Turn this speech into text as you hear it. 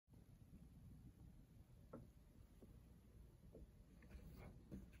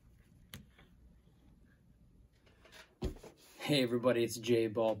Hey everybody, it's Jay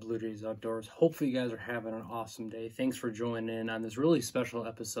Ball, Blue Jays Outdoors. Hopefully you guys are having an awesome day. Thanks for joining in on this really special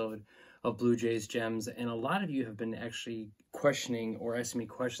episode of Blue Jays Gems. And a lot of you have been actually questioning or asking me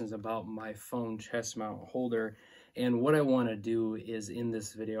questions about my phone chest mount holder. And what I want to do is in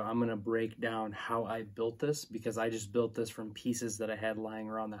this video, I'm going to break down how I built this, because I just built this from pieces that I had lying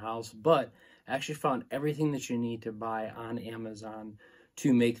around the house. But I actually found everything that you need to buy on Amazon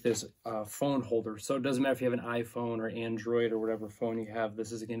to make this phone holder. So it doesn't matter if you have an iPhone or Android or whatever phone you have,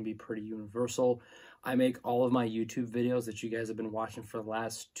 this is going to be pretty universal. I make all of my YouTube videos that you guys have been watching for the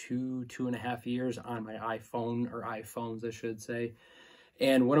last two and a half years on my iPhone, or iPhones I should say.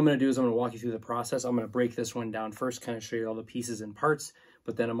 And what I'm going to do is I'm going to walk you through the process. I'm going to break this one down first, kind of show you all the pieces and parts,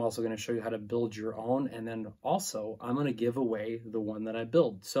 but then I'm also going to show you how to build your own. And then also I'm going to give away the one that I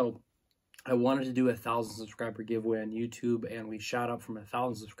build. So I wanted to do a 1,000 subscriber giveaway on YouTube, and we shot up from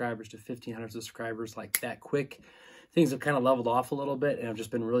 1,000 subscribers to 1,500 subscribers like that quick. Things have kind of leveled off a little bit, and I've just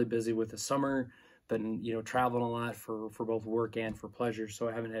been really busy with the summer, been, traveling a lot for both work and for pleasure, so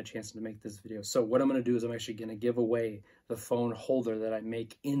I haven't had a chance to make this video. So what I'm going to do is I'm actually going to give away the phone holder that I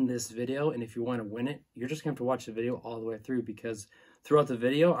make in this video, and if you want to win it, you're just going to have to watch the video all the way through, because throughout the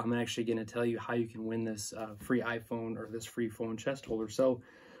video, I'm actually going to tell you how you can win this free iPhone or this free phone chest holder. So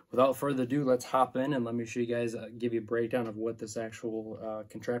without further ado, let's hop in and let me show you guys, give you a breakdown of what this actual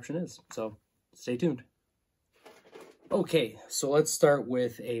contraption is. So stay tuned. Okay, so let's start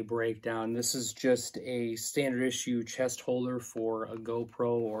with a breakdown. This is just a standard issue chest holder for a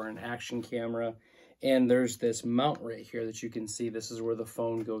GoPro or an action camera. And there's this mount right here that you can see. This is where the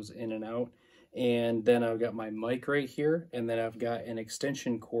phone goes in and out. And then I've got my mic right here, and then I've got an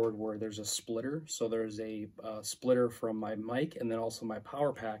extension cord where there's a splitter. So there's a splitter from my mic, and then also my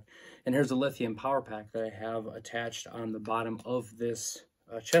power pack. And here's a lithium power pack that I have attached on the bottom of this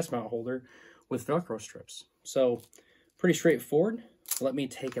chest mount holder with Velcro strips. So pretty straightforward. Let me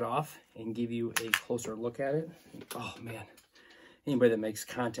take it off and give you a closer look at it. Oh man, anybody that makes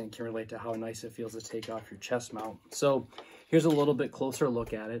content can relate to how nice it feels to take off your chest mount. So here's a little bit closer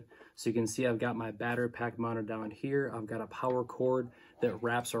look at it. So you can see I've got my battery pack mounted down here. I've got a power cord that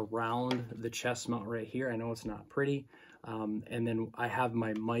wraps around the chest mount right here. I know it's not pretty. And then I have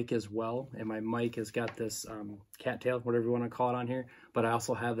my mic as well. And my mic has got this cattail, whatever you want to call it on here. But I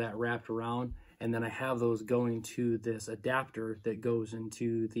also have that wrapped around. And then I have those going to this adapter that goes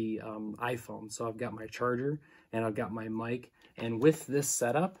into the iPhone. So I've got my charger and I've got my mic. And with this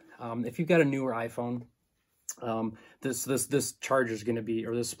setup, if you've got a newer iPhone, this charger is going to be,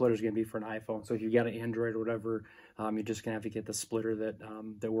 or this splitter is going to be for an iPhone. So if you've got an Android or whatever, you're just going to have to get the splitter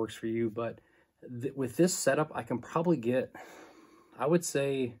that works for you. But with this setup, I can probably get, I would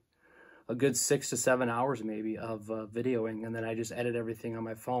say, a good 6 to 7 hours maybe of videoing, and then I just edit everything on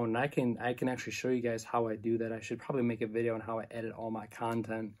my phone. And I can actually show you guys how I do that. I should probably make a video on how I edit all my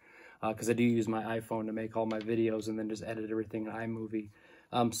content, because I do use my iPhone to make all my videos and then just edit everything in iMovie.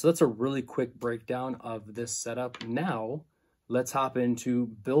 So that's a really quick breakdown of this setup. Now, let's hop into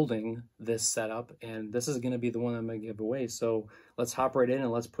building this setup, and this is going to be the one I'm going to give away. So let's hop right in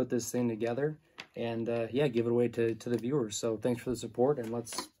and let's put this thing together, and yeah, give it away to the viewers. So thanks for the support, and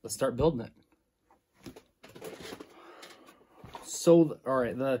let's start building it. So, all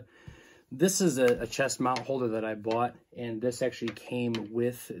right, this is a chest mount holder that I bought, and this actually came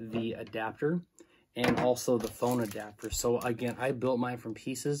with the adapter and also the phone adapter. So again, I built mine from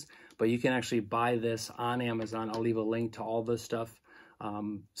pieces, but you can actually buy this on Amazon. I'll leave a link to all this stuff.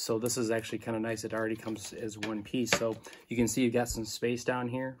 So this is actually kind of nice. It already comes as one piece. So you can see you got some space down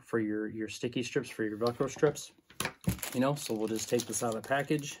here for your sticky strips, for your Velcro strips. So we'll just take this out of the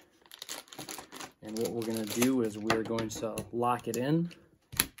package. And what we're gonna do is we're going to lock it in.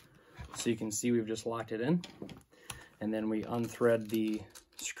 So you can see we've just locked it in. And then we unthread the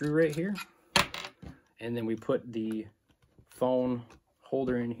screw right here. And then we put the phone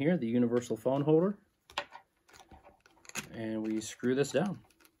holder in here, the universal phone holder, and we screw this down.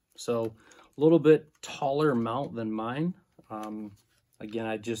 So a little bit taller mount than mine. Again,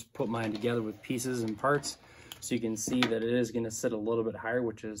 I just put mine together with pieces and parts, so you can see that it is going to sit a little bit higher,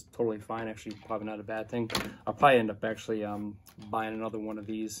 which is totally fine. Actually, probably not a bad thing. I'll probably end up actually buying another one of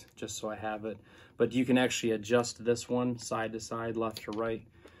these just so I have it. But you can actually adjust this one side to side, left to right.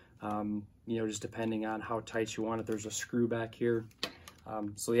 Just depending on how tight you want it. There's a screw back here.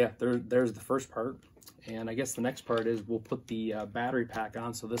 So yeah, there's the first part. And I guess the next part is we'll put the battery pack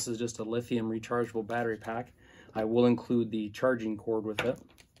on. So this is just a lithium rechargeable battery pack. I will include the charging cord with it.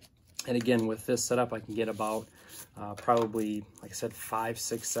 And again, with this setup, I can get about probably, like I said, 5,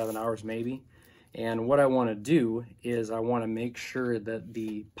 6, 7 hours maybe. And what I want to do is I want to make sure that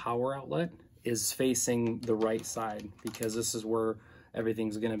the power outlet is facing the right side, because this is where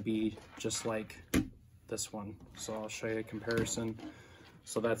everything's going to be just like this one. So I'll show you a comparison.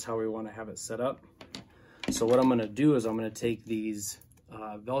 So that's how we want to have it set up. So what I'm going to do is I'm going to take these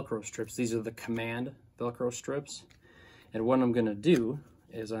Velcro strips. These are the Command Velcro strips. And what I'm going to do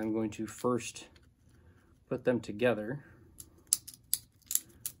is I'm going to first put them together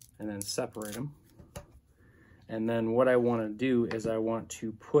and then separate them. And then what I want to do is I want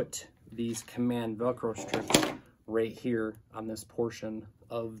to put these Command Velcro strips right here on this portion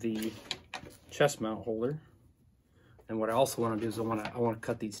of the chest mount holder. And what I also want to do is I want to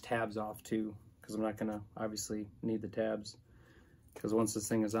cut these tabs off too, because I'm not going to obviously need the tabs, because once this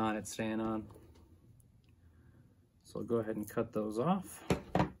thing is on, it's staying on. So I'll go ahead and cut those off.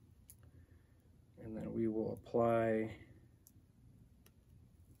 And then we will apply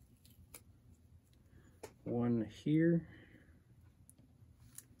one here.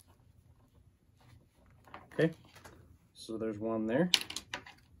 Okay, so there's one there.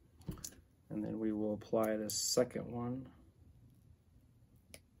 And then we will apply this second one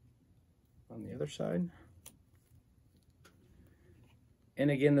on the other side.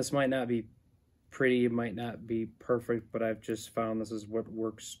 And again, this might not be pretty, it might not be perfect, but I've just found this is what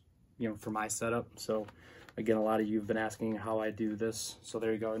works, you know, for my setup. So again, a lot of you have been asking how I do this. So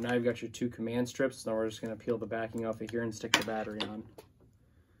there you go. Now you've got your two Command strips. Now we're just going to peel the backing off of here and stick the battery on.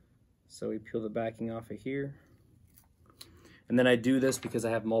 So we peel the backing off of here. And then I do this because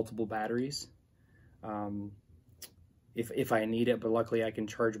I have multiple batteries. If I need it, but luckily I can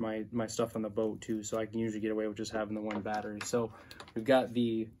charge my stuff on the boat too, so I can usually get away with just having the one battery. So we've got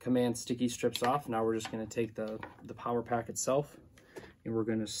the Command sticky strips off. Now we're just going to take the power pack itself and we're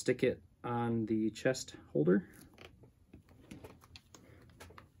going to stick it on the chest holder.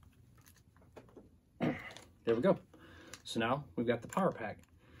 There we go. So now we've got the power pack.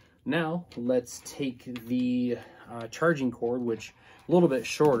 Now let's take the charging cord, which a little bit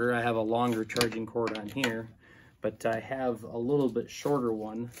shorter. I have a longer charging cord on here, but I have a little bit shorter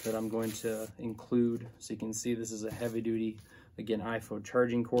one that I'm going to include. So you can see this is a heavy duty, again, iPhone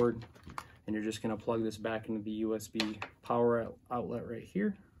charging cord. And you're just going to plug this back into the USB power outlet right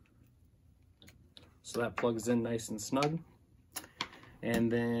here. So that plugs in nice and snug.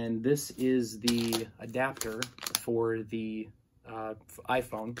 And then this is the adapter for the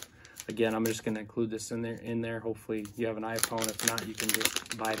iPhone. Again, I'm just going to include this in there. Hopefully you have an iPhone. If not, you can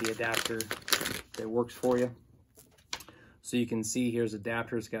just buy the adapter that works for you. So you can see here's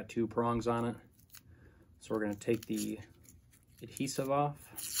adapter. It's got two prongs on it. So we're going to take the adhesive off,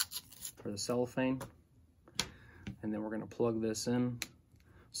 for the cellophane, and then we're going to plug this in.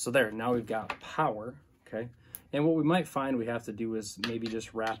 So there, now we've got power. Okay, and what we might find we have to do is maybe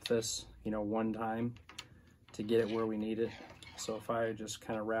just wrap this, you know, one time to get it where we need it. So if I just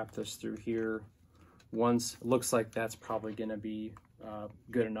kind of wrap this through here once, it looks like that's probably going to be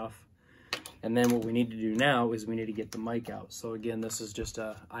good enough. And then what we need to do now is we need to get the mic out. So again, this is just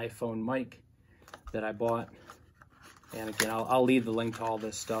a iPhone mic that I bought. And again, I'll leave the link to all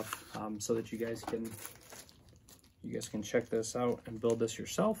this stuff so that you guys can check this out and build this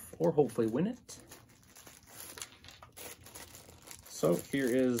yourself, or hopefully win it. So here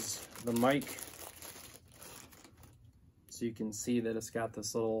is the mic. So you can see that it's got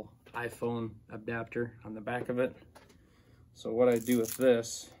this little iPhone adapter on the back of it. So what I do with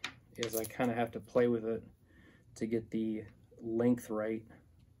this is I kind of have to play with it to get the length right,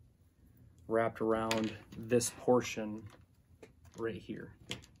 wrapped around this portion right here.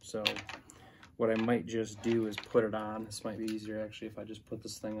 So what I might just do is put it on. This might be easier actually if I just put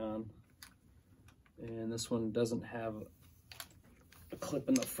this thing on. And this one doesn't have a clip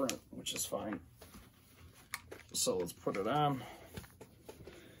in the front, which is fine. So let's put it on.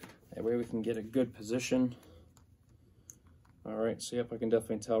 That way we can get a good position. All right, so yep, I can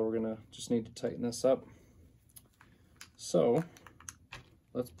definitely tell we're gonna just need to tighten this up. So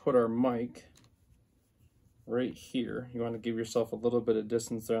let's put our mic right here. You want to give yourself a little bit of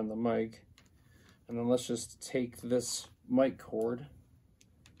distance there on the mic. And then let's just take this mic cord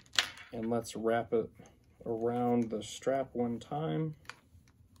and let's wrap it around the strap one time.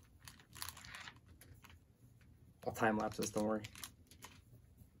 I'll time lapse this, don't worry.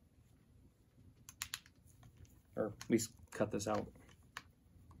 Or at least cut this out.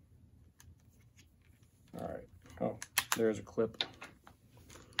 All right, oh, there's a clip.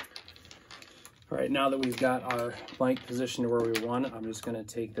 All right, now that we've got our mic positioned where we want it, I'm just gonna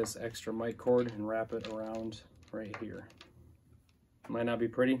take this extra mic cord and wrap it around right here. Might not be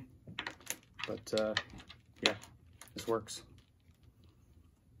pretty, but yeah, this works.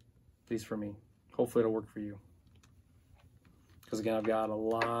 At least for me. Hopefully it'll work for you. because again, I've got a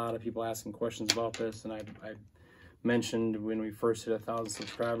lot of people asking questions about this, and I mentioned when we first hit 1,000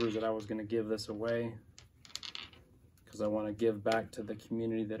 subscribers that I was going to give this away because I want to give back to the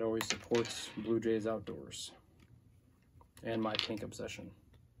community that always supports Blue Jays Outdoors and my pink obsession.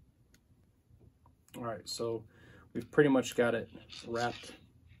 All right, so we've pretty much got it wrapped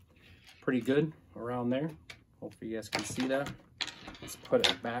pretty good around there. Hopefully you guys can see that. Let's put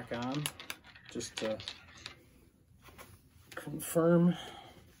it back on just to confirm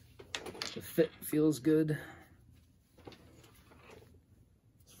the fit feels good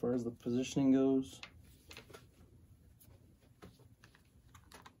as far as the positioning goes.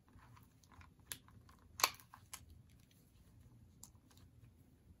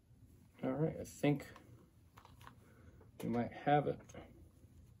 All right, I think we might have it.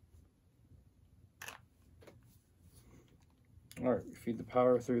 All right, feed the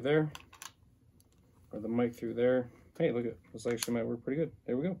power through there, or the mic through there. Hey, look at this, actually might work pretty good.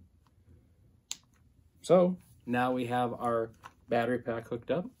 There we go. So now we have our battery pack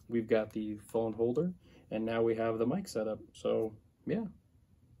hooked up. We've got the phone holder, and now we have the mic set up. So yeah,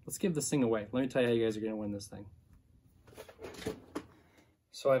 let's give this thing away. Let me tell you how you guys are gonna win this thing.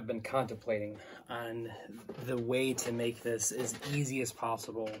 So I've been contemplating on the way to make this as easy as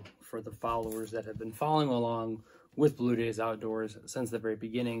possible for the followers that have been following along with Blue Jays Outdoors since the very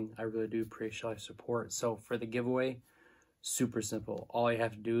beginning. I really do appreciate your support. So for the giveaway, super simple. All you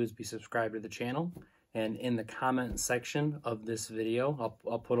have to do is be subscribed to the channel, and in the comment section of this video,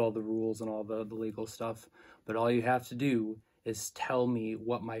 I'll put all the rules and all the legal stuff, but all you have to do is tell me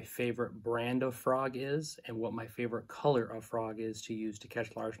what my favorite brand of frog is and what my favorite color of frog is to use to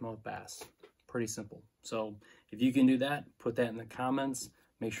catch largemouth bass. Pretty simple. So if you can do that, put that in the comments.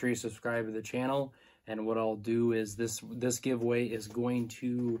 Make sure you subscribe to the channel. And what I'll do is this giveaway is going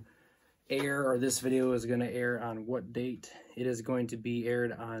to air, or this video is going to air on what date? It is going to be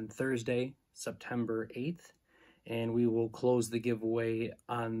aired on Thursday, September 8th. And we will close the giveaway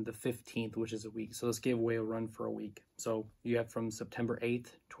on the 15th, which is a week. So this giveaway will run for a week. So you have from September 8th,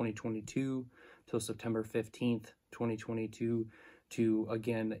 2022 till September 15th, 2022 to,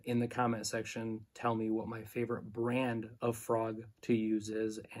 again, in the comment section, tell me what my favorite brand of frog to use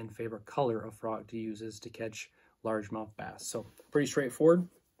is and favorite color of frog to use is to catch largemouth bass. So pretty straightforward.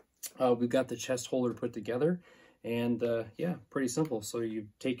 We've got the chest holder put together, and yeah, pretty simple. So you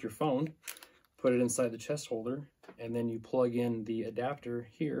take your phone, put it inside the chest holder, and then you plug in the adapter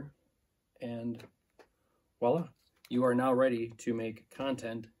here, and voila, you are now ready to make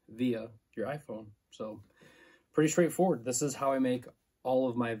content via your iPhone. So pretty straightforward. This is how I make all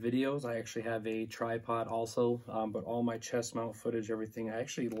of my videos. I actually have a tripod also, but all my chest mount footage, everything, I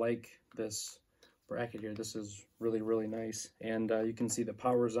actually like this bracket here. This is really, really nice. And you can see the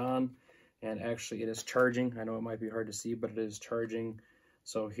power's on, and actually it is charging. I know it might be hard to see, but it is charging.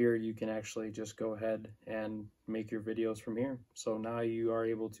 So here you can actually just go ahead and make your videos from here. So now you are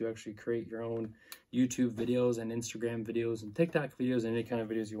able to actually create your own YouTube videos and Instagram videos and TikTok videos and any kind of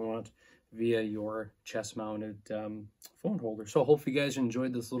videos you want via your chest mounted phone holder. So hopefully you guys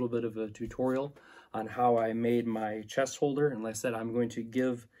enjoyed this little bit of a tutorial on how I made my chest holder. And like I said, I'm going to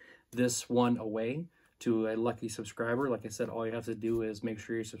give this one away to a lucky subscriber. Like I said, all you have to do is make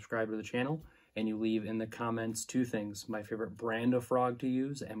sure you subscribe to the channel, and you leave in the comments two things: my favorite brand of frog to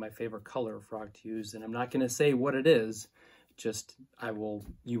use and my favorite color of frog to use. And I'm not going to say what it is, just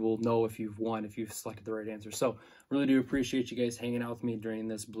you will know if you've won, if you've selected the right answer. So really do appreciate you guys hanging out with me during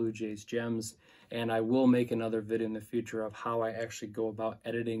this Blue Jays Gems, and I will make another video in the future of how I actually go about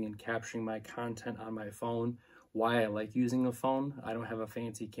editing and capturing my content on my phone, why I like using a phone. I don't have a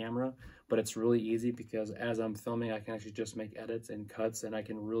fancy camera, but it's really easy because as I'm filming, I can actually just make edits and cuts, and I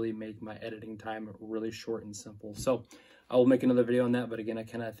can really make my editing time really short and simple. So I will make another video on that, but again, I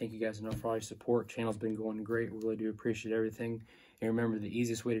cannot thank you guys enough for all your support. Channel's been going great. Really do appreciate everything. And remember, the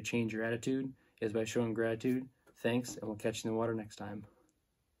easiest way to change your attitude is by showing gratitude. Thanks, and we'll catch you in the water next time.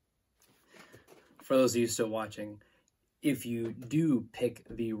 For those of you still watching, if you do pick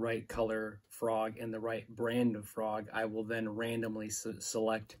the right color frog and the right brand of frog, I will then randomly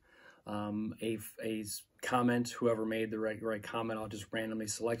select a comment. Whoever made the right comment, I'll just randomly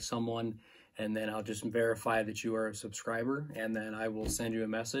select someone, and then I'll just verify that you are a subscriber, and then I will send you a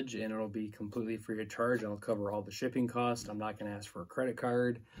message, and it'll be completely free of charge. I'll cover all the shipping costs. I'm not going to ask for a credit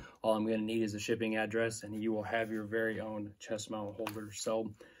card. All I'm going to need is a shipping address, and you will have your very own chest mount holder.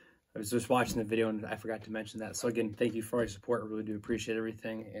 So I was just watching the video and I forgot to mention that. So again, thank you for all your support. I really do appreciate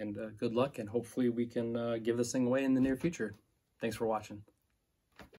everything, and good luck, and hopefully we can give this thing away in the near future. Thanks for watching.